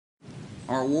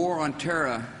our war on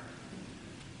terror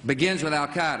begins with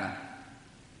Al-Qaeda,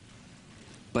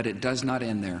 but it does not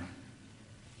end there.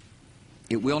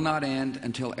 It will not end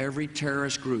until every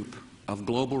terrorist group of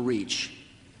global reach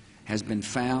has been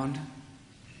found,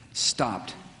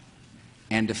 stopped,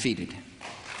 and defeated.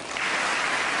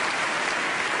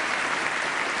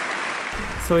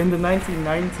 So in the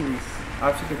 1990s,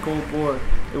 after the Cold War,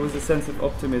 there was a sense of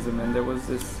optimism, and there was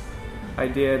this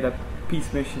idea that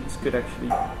peace missions could actually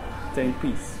attain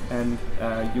peace, and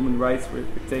human rights were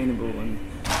attainable, and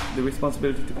the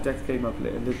responsibility to protect came up a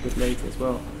little bit later as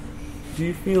well. Do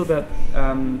you feel that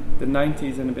the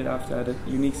 90s and a bit after that, a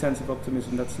unique sense of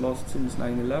optimism that's lost since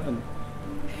 9/11?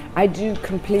 I do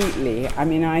completely. I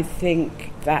mean, I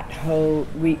think that whole...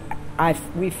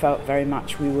 We felt very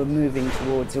much we were moving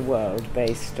towards a world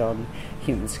based on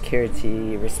human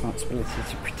security, responsibility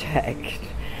to protect,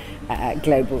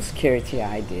 global security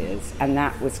ideas, and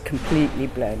that was completely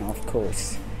blown off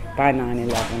course by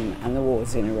 9/11 and the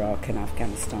wars in Iraq and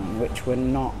Afghanistan, which were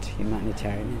not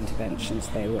humanitarian interventions.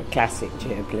 They were classic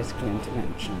geopolitical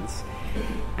interventions,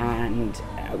 and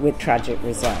with tragic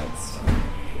results.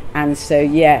 And so,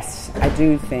 yes, I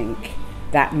do think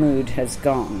that mood has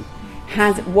gone.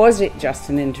 Was it just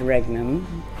an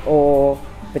interregnum, or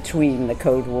between the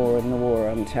Cold War and the War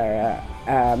on Terror,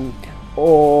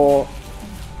 or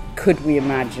could we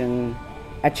imagine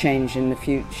a change in the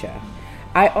future?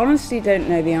 I honestly don't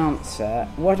know the answer.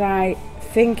 What I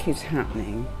think is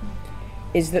happening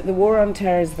is that the War on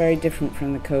Terror is very different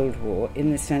from the Cold War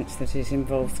in the sense that it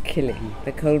involves killing.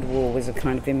 The Cold War was a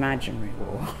kind of imaginary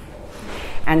war,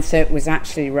 and so it was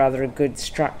actually rather a good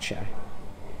structure.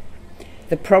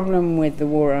 The problem with the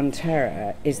War on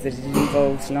Terror is that it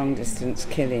involves long-distance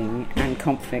killing and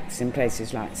conflicts in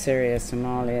places like Syria,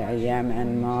 Somalia,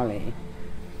 Yemen, Mali.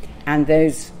 And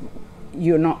those,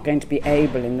 you're not going to be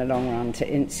able in the long run to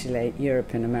insulate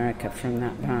Europe and America from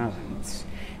that violence.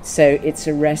 So it's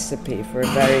a recipe for a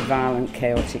very violent,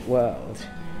 chaotic world.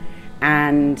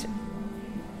 And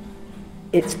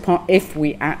if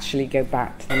we actually go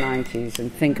back to the 90s and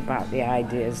think about the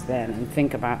ideas then and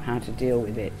think about how to deal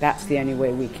with it, that's the only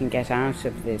way we can get out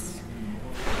of this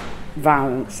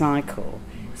violent cycle.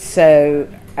 So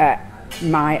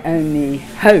my only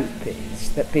hope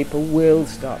is that people will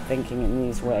start thinking in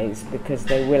these ways, because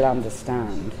they will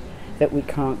understand that we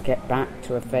can't get back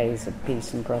to a phase of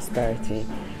peace and prosperity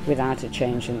without a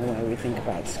change in the way we think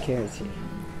about security.